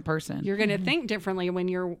dude, a different person. You're going to think differently when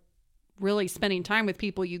you're really spending time with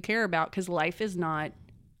people you care about because life is not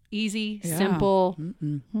easy, simple.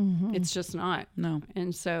 It's just not. No.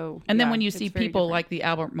 And so, and then when you see people like the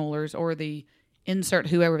Albert Mullers or the insert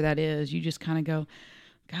whoever that is, you just kind of go,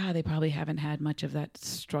 God, they probably haven't had much of that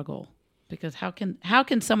struggle, because how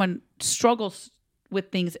can someone struggle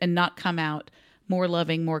with things and not come out more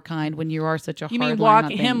loving, more kind when you are such a hard line on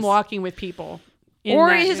things? Him walking with people,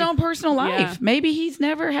 or his own personal life? Maybe he's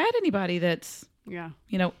never had anybody that's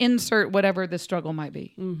insert whatever the struggle might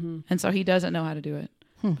be, and so he doesn't know how to do it.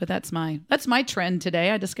 But that's my trend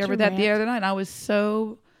today. I discovered that the other night. I was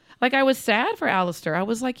so I was sad for Alistair. I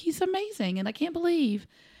was like, he's amazing, and I can't believe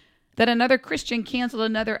that another Christian canceled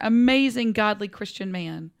another amazing, godly Christian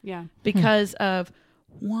man. Yeah. Because of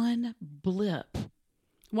one blip.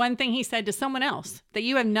 One thing he said to someone else that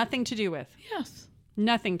you have nothing to do with. Yes.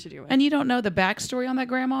 Nothing to do with. And you don't know the backstory on that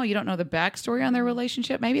grandma. You don't know the backstory on their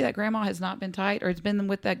relationship. Maybe that grandma has not been tight, or has been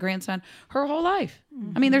with that grandson her whole life.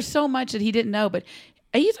 I mean, there's so much that he didn't know, but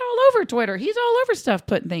he's all over Twitter. He's all over stuff,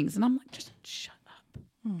 putting things. And I'm like, just shut up.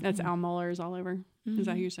 That's Al Mueller's all over. Is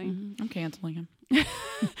that who you're saying? I'm canceling him.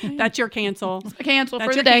 That's your cancel. A cancel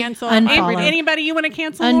That's for the day. Cancel. Unfollow. Anybody you want to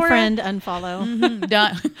cancel? Laura? Unfriend, unfollow.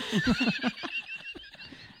 Done.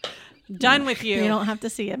 Done with you. You don't have to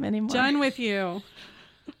see him anymore. Done with you.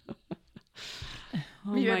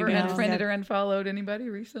 Have you ever unfriended or unfollowed anybody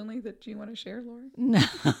recently that you want to share, Laura?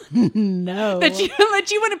 No. That you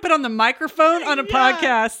want to put on the microphone on a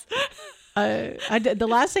podcast. I did, the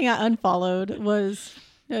last thing I unfollowed was,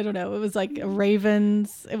 I don't know, it was like a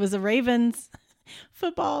Ravens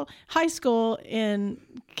football high school in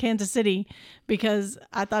Kansas City, because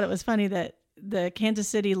I thought it was funny that the Kansas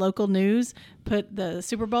City local news put the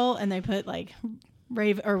Super Bowl, and they put like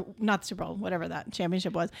or not Super Bowl, whatever that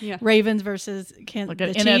championship was. Yeah. Ravens versus the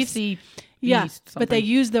Chiefs. NFC yeah, East, but they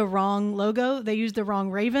used the wrong logo. They used the wrong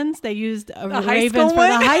Ravens. They used a Ravens for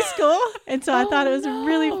the high school, and so I thought it was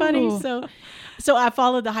really funny. So I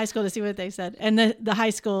followed the high school to see what they said, and the high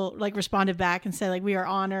school responded back and said we are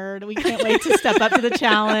honored. We can't wait to step up to the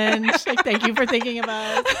challenge. Thank you for thinking of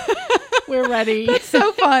us. We're ready. That's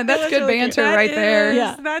so fun. That's good really banter right there.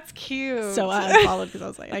 Yeah, that's cute. So I followed because I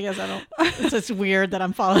was like, I guess I don't. It's just weird that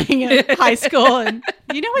I'm following in high school. And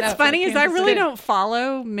you know what's funny is I really don't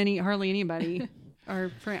follow hardly anybody. Or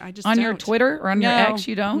I just on don't. Your Twitter or on your X,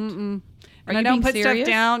 you don't. Mm-mm. And I don't put stuff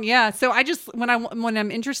down. Yeah. So I just when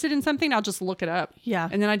I'm interested in something, I'll just look it up. Yeah.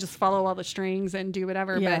 And then I just follow all the strings and do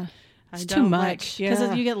whatever. Yeah. But it's too much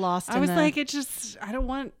because you get lost. I was like, I don't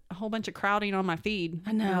want a whole bunch of crowding on my feed.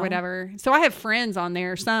 I know. Or whatever. So I have friends on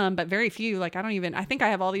there, some, but very few. I think I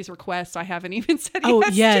have all these requests I haven't even said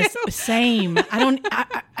yes to. Same. I'm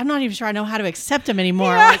not even sure I know how to accept them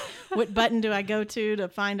anymore. Yeah. What button do I go to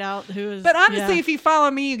find out who is? But honestly, if you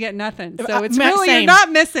follow me, you get nothing. So it's really, you're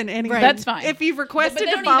not missing anything. Right. That's fine. If you've requested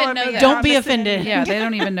to follow me, don't be offended. Yeah, they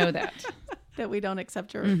don't even know that. That we don't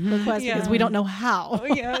accept your request because we don't know how. Oh,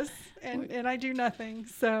 yes. And I do nothing.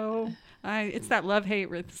 So it's that love-hate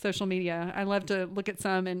with social media. I love to look at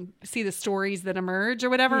some and see the stories that emerge or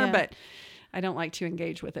whatever, but I don't like to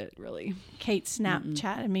engage with it, really. Kate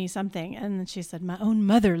Snapchatted me something, and then she said, my own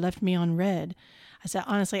mother left me on red. I said,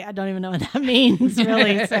 honestly, I don't even know what that means,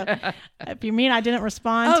 really. So if you mean I didn't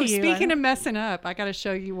respond to you. Speaking of messing up, I got to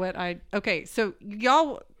show you okay, so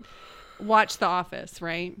y'all watch The Office,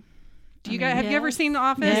 right? Do you guys have you ever seen The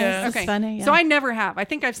Office? Yes, okay. It's funny. Yeah. So I never have. I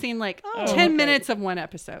think I've seen 10 minutes of one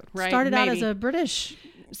episode, right? Started out as a British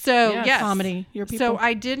comedy. Your people. So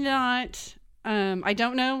I did not I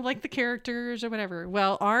don't know the characters or whatever.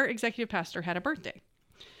 Well, our executive pastor had a birthday.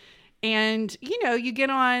 And you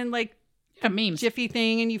get on a meme Jiffy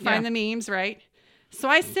thing and you find the memes, right? So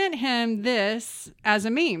I sent him this as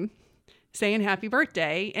a meme saying happy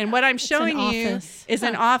birthday. And what I'm showing you is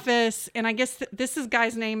an Office. And I guess this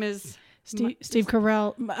guy's name is Steve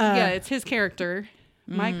Carell. It's his character.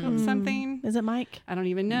 Michael something. Is it Mike? I don't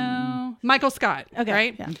even know. Michael Scott. Okay.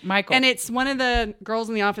 Right? Yeah. Michael. And it's one of the girls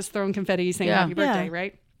in the office throwing confetti saying happy birthday,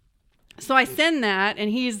 right? So I send that,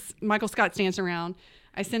 and Michael Scott's dancing around.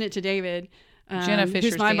 I send it to David, Jenna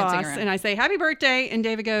Fisher's who's my boss, around. and I say happy birthday, and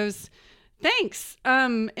David goes, thanks.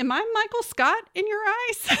 Am I Michael Scott in your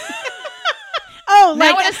eyes? Oh, now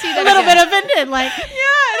I want to see that a little bit offended, and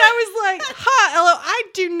I was like, hello, I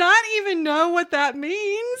do not even know what that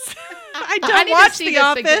means. I don't watch The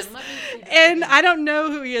Office, and I don't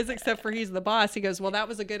know who he is except for he's the boss. He goes, well, that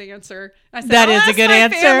was a good answer. I said, that is a good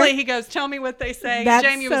answer. Family. He goes, tell me what they say. That's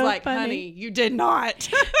Jamie was so like, funny. honey, you did not.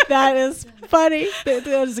 That is funny. That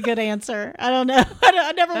is a good answer. I don't know.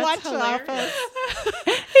 I never watched The Office.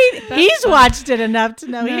 He's watched it enough to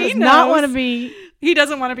know he does not want to be. He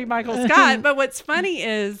doesn't want to be Michael Scott. But what's funny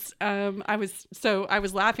is I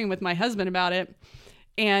was laughing with my husband about it.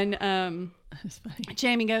 And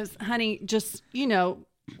Jamie goes, honey, just,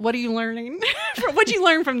 what are you learning? What'd you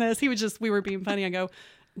learn from this? We were being funny. I go,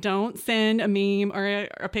 don't send a meme or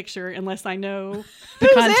a picture unless I know The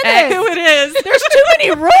context. who it is. There's too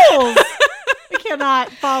many rules. We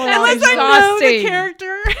cannot follow Unless all I know the Exhausting.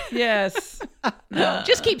 character. Yes. No.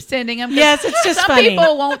 Just keep sending them. Yes, it's just some funny.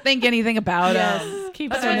 people won't think anything about Yes, them.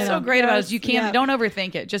 keep That's sending what's so them. great about it Yes, is you can't. yeah. Don't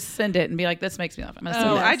overthink it. Just send it and be like, "This makes me laugh. I'm gonna send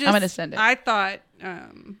Oh, it. I I'm gonna send it." I thought,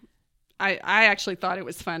 I actually thought it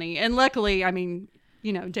was funny, and luckily, I mean,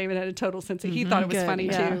 you know, David had a total sense of he thought it was Good, funny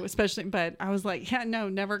yeah. too, especially. But I was like, yeah, no,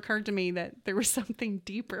 never occurred to me that there was something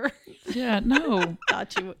deeper Yeah. No.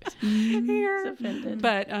 Thought you here. offended.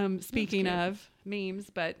 But speaking of memes,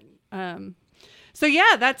 but so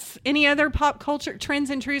yeah, that's any other pop culture trends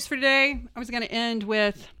and truths for today. I was going to end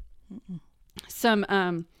with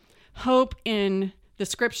some hope in the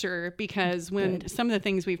scripture, because when some of the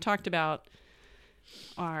things we've talked about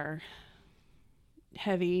are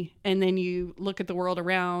heavy, and then you look at the world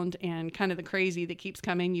around and kind of the crazy that keeps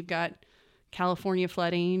coming. You've got California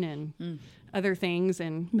flooding and other things,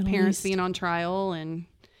 and Middle parents East. being on trial, and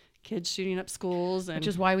kids shooting up schools, and Which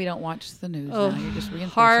is why we don't watch the news now. You're just reinforcing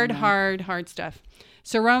hard, that. hard stuff.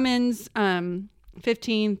 So Romans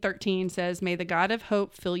 15:13 says, "May the God of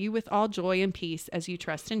hope fill you with all joy and peace as you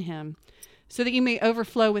trust in him, so that you may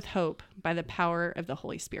overflow with hope by the power of the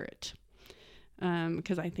Holy Spirit."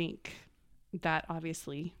 Because I think that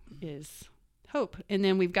obviously is hope. And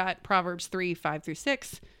then we've got Proverbs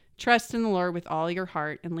 3:5-6. "Trust in the Lord with all your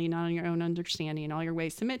heart and lean not on your own understanding. In all your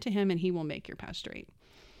ways submit to him, and he will make your path straight."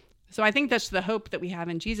 So I think that's the hope that we have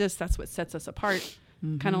in Jesus. That's what sets us apart.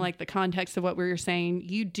 Kind of like the context of what we were saying.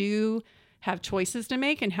 You do have choices to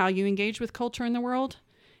make in how you engage with culture in the world.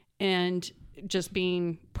 And just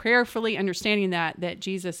being prayerfully understanding that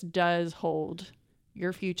Jesus does hold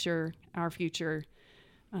your future, our future.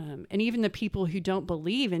 And even the people who don't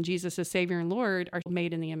believe in Jesus as Savior and Lord are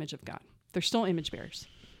made in the image of God. They're still image bearers.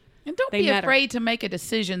 And don't They be matter. afraid to make a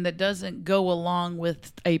decision that doesn't go along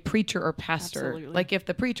with a preacher or pastor. Absolutely. Like if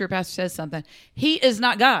the preacher or pastor says something, he is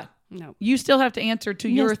not God. No. You still have to answer to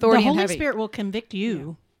your Yes, authority the and Holy heavy. Spirit will convict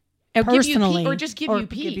you. Or give you personally, or just give or you give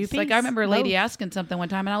peace. you Like peace. I remember a lady Both. asking something one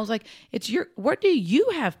time, and I was like, what do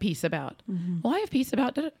you have peace about? Well, I have peace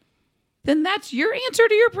about it. Then that's your answer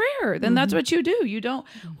to your prayer. Then that's what you do. You don't,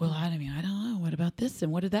 well, I don't know. What about this?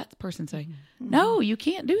 And what did that person say? No, you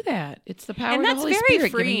can't do that. It's the power And of the that's Holy very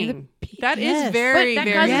Spirit giving you the freeing. peace. That is Yes. very, But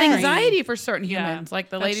that very causes freeing. anxiety for certain Yeah, humans. Like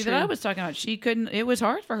the that's lady that I true. was talking about, she couldn't, it was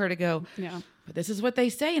hard for her to go, Yeah. but this is what they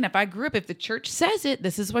say. And if I grew up, if the church says it,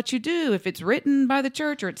 this is what you do. If it's written by the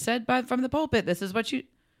church or it's said from the pulpit, this is what you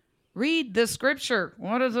read the scripture.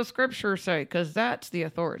 What does the scripture say? Because that's the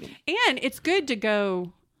authority. And it's good to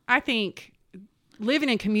go, I think, living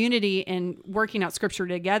in community and working out scripture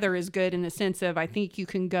together is good in the sense of, I think you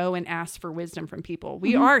can go and ask for wisdom from people.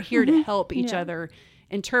 We are here to help each other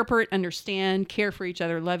interpret, understand, care for each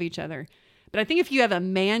other, love each other. But I think if you have a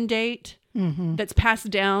mandate that's passed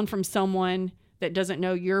down from someone that doesn't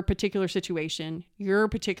know your particular situation, your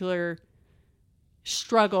particular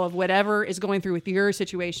struggle of whatever is going through with your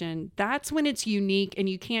situation, that's when it's unique, and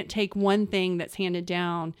you can't take one thing that's handed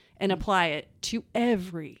down and apply it to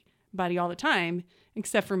everybody all the time,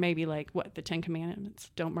 except for maybe like the 10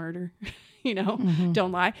 Commandments: don't murder,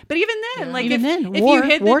 don't lie. But even then, like Even if then, you war-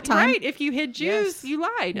 hid wartime. if you hid Jews, Yes. you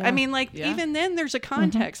lied. I mean, like even then there's a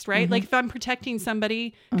context, right? Like if I'm protecting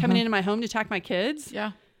somebody coming into my home to attack my kids,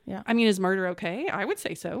 Yeah. I mean, is murder okay? I would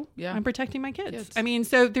say so. Yeah. I'm protecting my kids. Kids. I mean,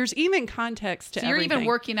 so there's even context to So you're everything. even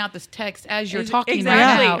working out this text as you're Ex- talking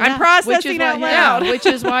exactly. right now. I'm processing out loud. which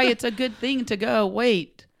is why it's a good thing to go,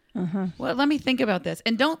 wait, well, let me think about this.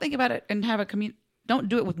 And don't think about it and have a don't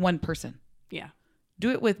do it with one person. Yeah. Do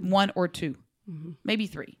it with one or two, maybe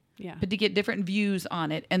three. Yeah. But to get different views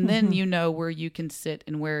on it. And then you know where you can sit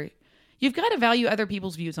and where you've got to value other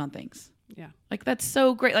people's views on things. Yeah. Like that's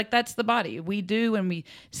so great. Like that's the body. We do, and we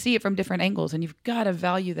see it from different angles, and you've got to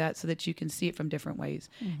value that so that you can see it from different ways.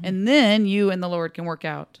 And then you and the Lord can work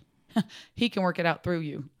out. He can work it out through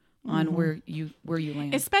you on where you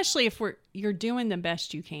land. Especially if you're doing the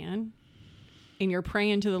best you can and you're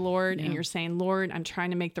praying to the Lord and you're saying, Lord, I'm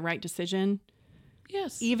trying to make the right decision.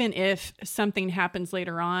 Yes. Even if something happens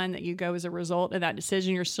later on that you go as a result of that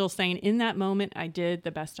decision, you're still saying, in that moment, I did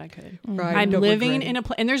the best I could. Right. I'm Don't living regret it. in a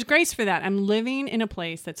place, and there's grace for that. I'm living in a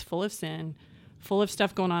place that's full of sin, full of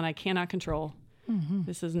stuff going on I cannot control.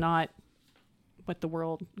 This is not what the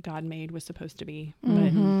world God made was supposed to be.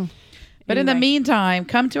 But in the anyway. meantime,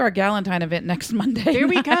 come to our Galentine event next Monday. There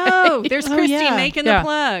we night. go. There's Christy yeah. making Yeah. the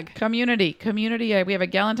plug. Community. We have a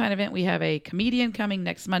Galentine event. We have a comedian coming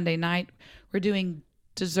next Monday night. We're doing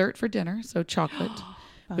dessert for dinner, so chocolate.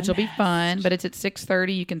 which will be fun. But it's at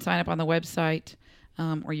 6:30. You can sign up on the website,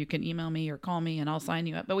 or you can email me or call me, and I'll sign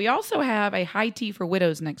you up. But we also have a high tea for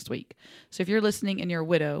widows next week. So if you're listening and you're a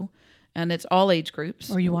widow, and it's all age groups,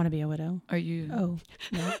 Or you want to be a widow. are you? Oh,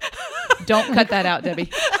 no. Don't cut that out,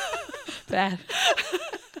 Debbie. Bad.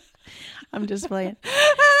 I'm just playing.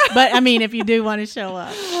 But I mean, if you do want to show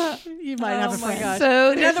up, you might have a my friend. gosh.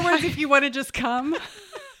 So In other words, if you want to just come.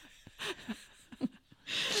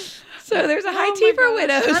 So there's a high tea for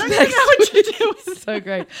widows. I don't even know what you're doing. So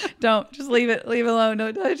great. Don't just leave it. Leave it alone.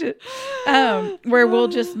 Don't touch it. Where we'll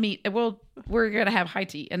just meet. We're gonna have high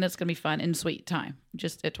tea, and it's gonna be fun and sweet time,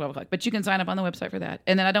 just at 12 o'clock. But you can sign up on the website for that.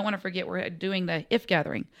 And then I don't want to forget, we're doing the IF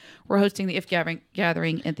gathering. We're hosting the IF gathering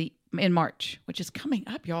in March, which is coming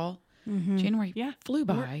up, y'all. January flew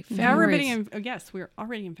by. We're already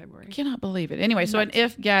in February. Cannot believe it. Anyway, so an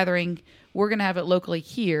IF gathering, we're going to have it locally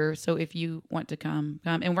here. So if you want to come.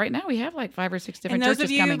 And right now we have like 5 or 6 different churches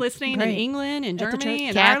coming. And those of you listening in England and Germany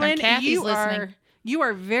and Ireland, you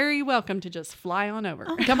are very welcome to just fly on over.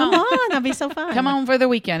 Oh, come on. That'll be so fun. Come on for the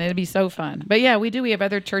weekend. It'll be so fun. But yeah, we have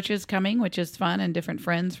other churches coming, which is fun, and different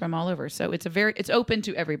friends from all over. So it's open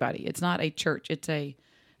to everybody. It's not a church. It's a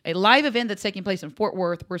live event that's taking place in Fort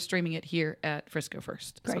Worth. We're streaming it here at Frisco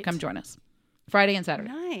First. Great. So come join us. Friday and Saturday.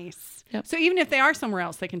 Nice. Yep. So even if they are somewhere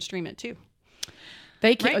else, they can stream it too.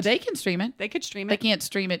 They can. Right? They can stream it. They could stream They it. can't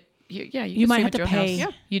stream it. Yeah, You might have to pay. Yeah.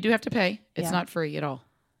 You do have to pay. It's Yeah. not free at all.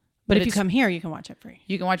 But if you come here, you can watch it free.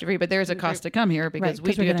 You can watch it free, but there's a cost to come here because Right, we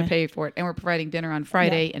 'cause do we're have to gonna- pay for it. And we're providing dinner on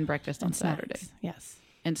Friday and breakfast on Saturday. Snacks. Yes.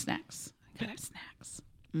 And snacks. Gotta have snacks.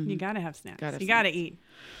 You got to have snacks. Gotta have You got to snacks. eat.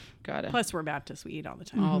 Gotta. Plus, we're Baptists. We eat all the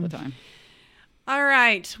time. All the time. All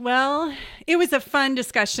right. Well, it was a fun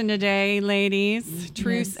discussion today, ladies.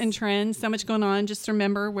 Truths and trends. So much going on. Just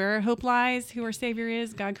remember where our hope lies, who our Savior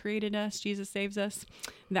is. God created us. Jesus saves us.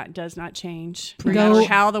 That does not change. No matter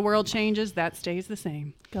how the world changes, that stays the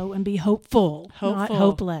same. Go and be hopeful, not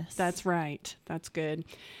hopeless. That's right. That's good.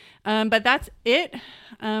 But that's it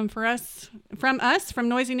from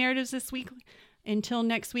Noisy Narratives this week. Until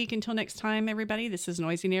next week, until next time, everybody, this is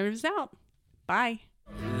Noisy Narratives out. Bye.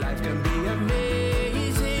 Life can be amazing.